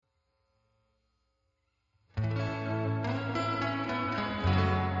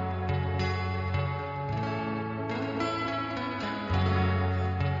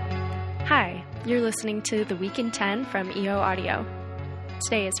You're listening to The Week in 10 from EO Audio.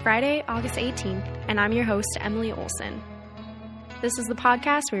 Today is Friday, August 18th, and I'm your host, Emily Olson. This is the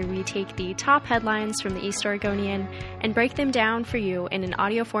podcast where we take the top headlines from the East Oregonian and break them down for you in an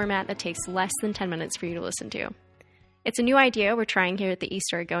audio format that takes less than 10 minutes for you to listen to. It's a new idea we're trying here at the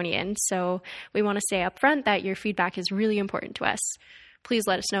East Oregonian, so we want to say up front that your feedback is really important to us. Please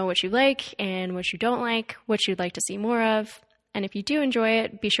let us know what you like and what you don't like, what you'd like to see more of. And if you do enjoy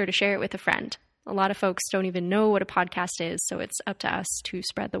it, be sure to share it with a friend. A lot of folks don't even know what a podcast is, so it's up to us to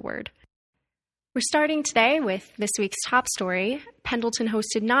spread the word. We're starting today with this week's top story. Pendleton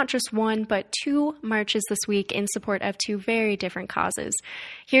hosted not just one, but two marches this week in support of two very different causes.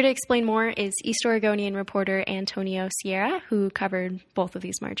 Here to explain more is East Oregonian reporter Antonio Sierra, who covered both of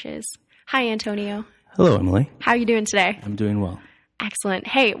these marches. Hi, Antonio. Hello, Emily. How are you doing today? I'm doing well. Excellent.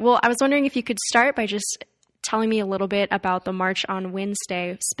 Hey, well, I was wondering if you could start by just telling me a little bit about the march on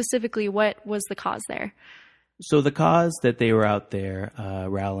Wednesday. Specifically, what was the cause there? So the cause that they were out there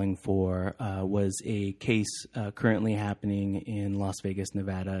rallying for was a case currently happening in Las Vegas,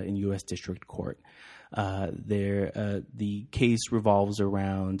 Nevada, in U.S. District Court. The case revolves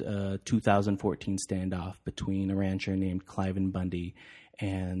around a 2014 standoff between a rancher named Cliven Bundy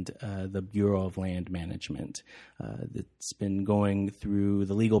and the Bureau of Land Management. It's been going through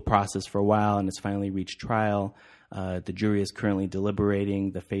the legal process for a while, and it's finally reached trial. The jury is currently deliberating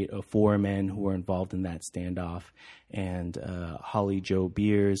the fate of four men who were involved in that standoff. And Holly Jo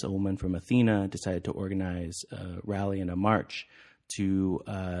Beers, a woman from Athena, decided to organize a rally and a march to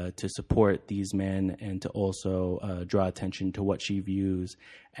support these men and to also draw attention to what she views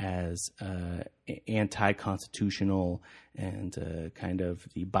as anti-constitutional and kind of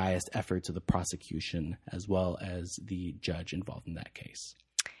the biased efforts of the prosecution as well as the judge involved in that case.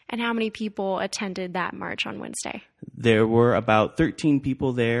 And how many people attended that march on Wednesday? There were about 13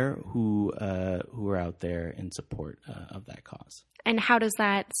 people there who were out there in support of that cause. And how does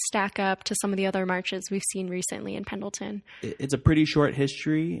that stack up to some of the other marches we've seen recently in Pendleton? It's a pretty short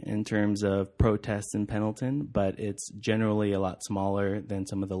history in terms of protests in Pendleton, but it's generally a lot smaller than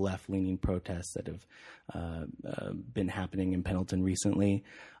some of the left-leaning protests that have been happening in Pendleton recently.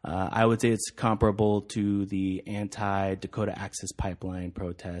 I would say it's comparable to the anti-Dakota Access Pipeline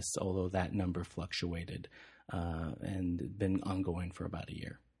protests, although that number fluctuated and been ongoing for about a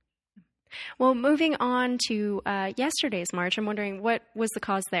year. Well, moving on to yesterday's march, I'm wondering what was the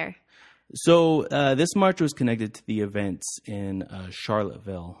cause there? So this march was connected to the events in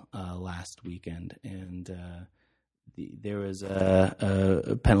Charlottesville last weekend, and there was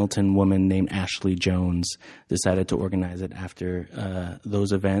a Pendleton woman named Ashley Jones decided to organize it after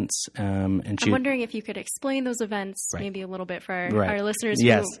those events. And I'm wondering if you could explain those events maybe a little bit for our listeners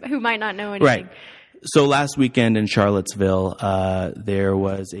who might not know anything. Right. So last weekend in Charlottesville, there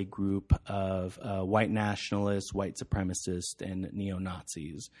was a group of white nationalists, white supremacists, and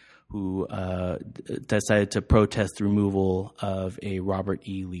neo-Nazis who decided to protest the removal of a Robert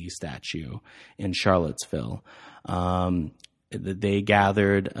E. Lee statue in Charlottesville. They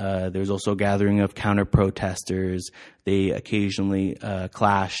gathered. There was also a gathering of counter-protesters. They occasionally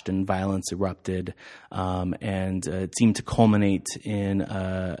clashed and violence erupted, and it seemed to culminate in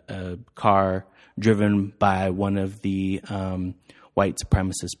a car driven by one of the white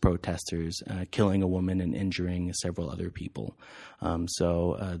supremacist protesters, killing a woman and injuring several other people.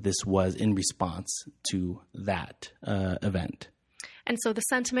 So this was in response to that event. And so the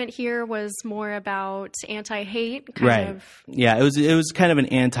sentiment here was more about anti-hate, kind of. Yeah, it was kind of an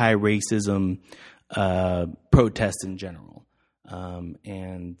anti-racism protest in general.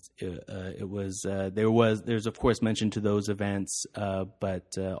 And there's of course mention to those events,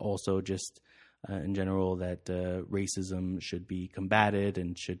 but also just in general that racism should be combated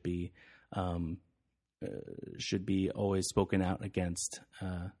and should be always spoken out against.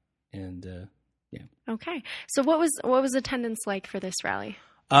 Yeah. Okay. So what was attendance like for this rally?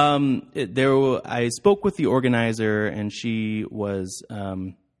 I spoke with the organizer, and she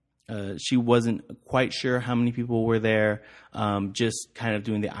wasn't quite sure how many people were there. Just kind of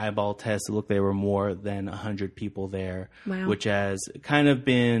doing the eyeball test, it looked there were more than 100 people there, wow. Which has kind of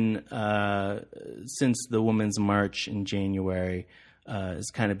been since the Women's March in January. Has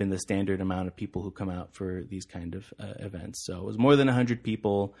kind of been the standard amount of people who come out for these kind of events. So it was more than 100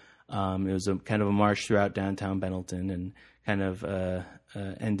 people. It was a kind of a march throughout downtown Pendleton and kind of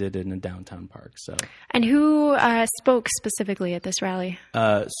ended in a downtown park. So, and who spoke specifically at this rally?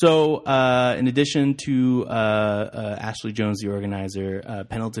 So in addition to Ashley Jones, the organizer,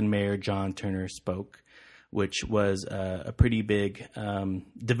 Pendleton Mayor John Turner spoke, which was a pretty big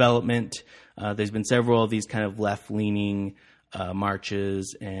development. There's been several of these kind of left-leaning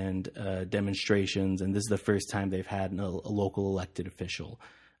marches and demonstrations, and this is the first time they've had a local elected official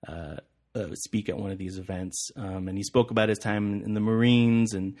speak at one of these events. And he spoke about his time in the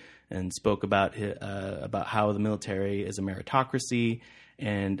Marines and spoke about how the military is a meritocracy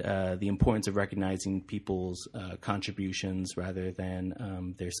and the importance of recognizing people's contributions rather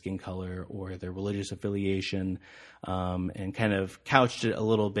than their skin color or their religious affiliation, and kind of couched it a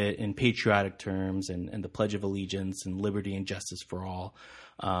little bit in patriotic terms and the Pledge of Allegiance and liberty and justice for all.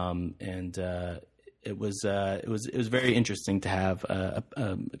 It was very interesting to have a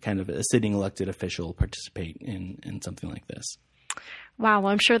kind of a sitting elected official participate in something like this. Wow,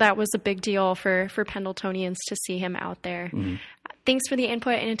 well, I'm sure that was a big deal for Pendletonians to see him out there. Mm-hmm. Thanks for the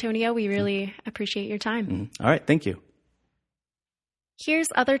input, Antonio. We really appreciate your time. Mm-hmm. All right, thank you. Here's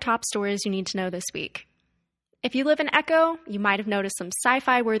other top stories you need to know this week. If you live in Echo, you might have noticed some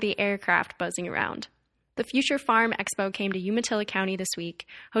sci-fi-worthy aircraft buzzing around. The Future Farm Expo came to Umatilla County this week,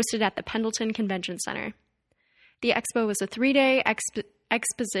 hosted at the Pendleton Convention Center. The expo was a 3-day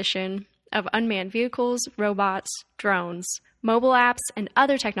exposition of unmanned vehicles, robots, drones, mobile apps, and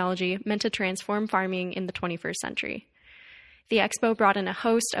other technology meant to transform farming in the 21st century. The expo brought in a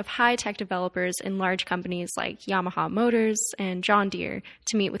host of high-tech developers in large companies like Yamaha Motors and John Deere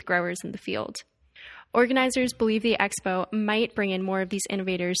to meet with growers in the field. Organizers believe the expo might bring in more of these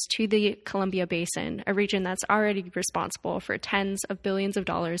innovators to the Columbia Basin, a region that's already responsible for tens of billions of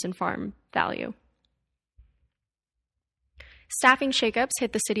dollars in farm value. Staffing shakeups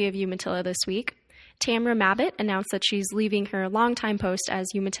hit the city of Umatilla this week. Tamra Mabbitt announced that she's leaving her longtime post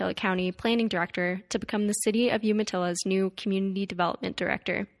as Umatilla County Planning Director to become the City of Umatilla's new Community Development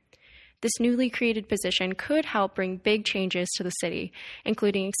Director. This newly created position could help bring big changes to the city,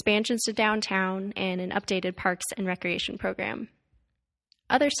 including expansions to downtown and an updated parks and recreation program.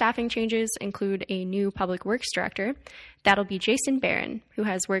 Other staffing changes include a new public works director. That'll be Jason Barron, who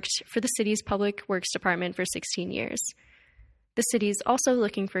has worked for the city's public works department for 16 years. The city is also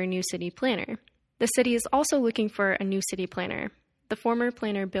looking for a new city planner. The former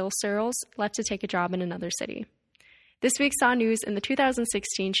planner Bill Searles left to take a job in another city. This week saw news in the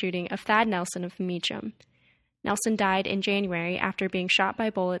 2016 shooting of Thad Nelson of Meacham. Nelson died in January after being shot by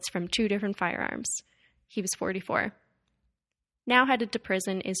bullets from 2 different firearms. He was 44. Now headed to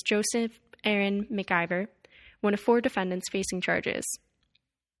prison is Joseph Aaron McIver, one of 4 defendants facing charges.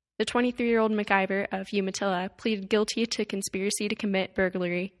 The 23-year-old McIver of Umatilla pleaded guilty to conspiracy to commit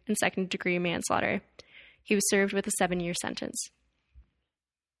burglary and second-degree manslaughter. He was served with a 7-year sentence.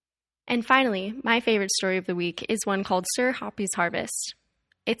 And finally, my favorite story of the week is one called Sir Hoppy's Harvest.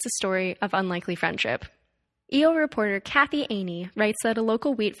 It's a story of unlikely friendship. EO reporter Kathy Aney writes that a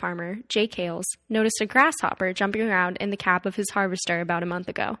local wheat farmer, Jake Hales, noticed a grasshopper jumping around in the cab of his harvester about a month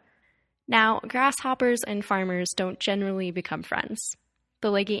ago. Now, grasshoppers and farmers don't generally become friends. The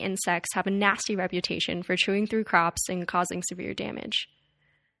leggy insects have a nasty reputation for chewing through crops and causing severe damage.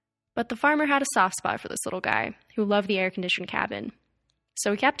 But the farmer had a soft spot for this little guy, who loved the air-conditioned cabin.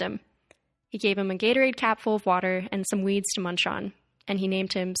 So he kept him. He gave him a Gatorade cap full of water and some weeds to munch on, and he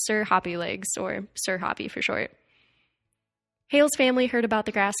named him Sir Hoppy Legs, or Sir Hoppy for short. Hale's family heard about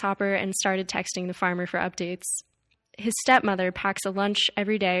the grasshopper and started texting the farmer for updates. His stepmother packs a lunch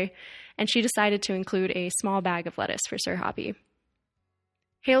every day, and she decided to include a small bag of lettuce for Sir Hoppy.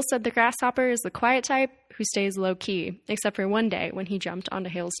 Hale said the grasshopper is the quiet type who stays low-key, except for one day when he jumped onto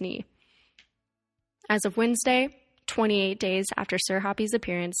Hale's knee. As of Wednesday, 28 days after Sir Hoppy's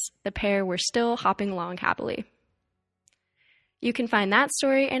appearance, the pair were still hopping along happily. You can find that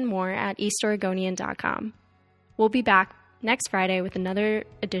story and more at eastoregonian.com. We'll be back next Friday with another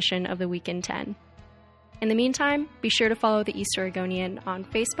edition of the Weekend 10. In the meantime, be sure to follow the East Oregonian on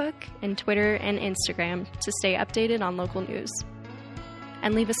Facebook and Twitter and Instagram to stay updated on local news.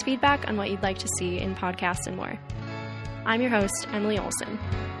 And leave us feedback on what you'd like to see in podcasts and more. I'm your host, Emily Olson.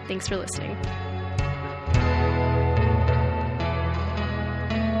 Thanks for listening.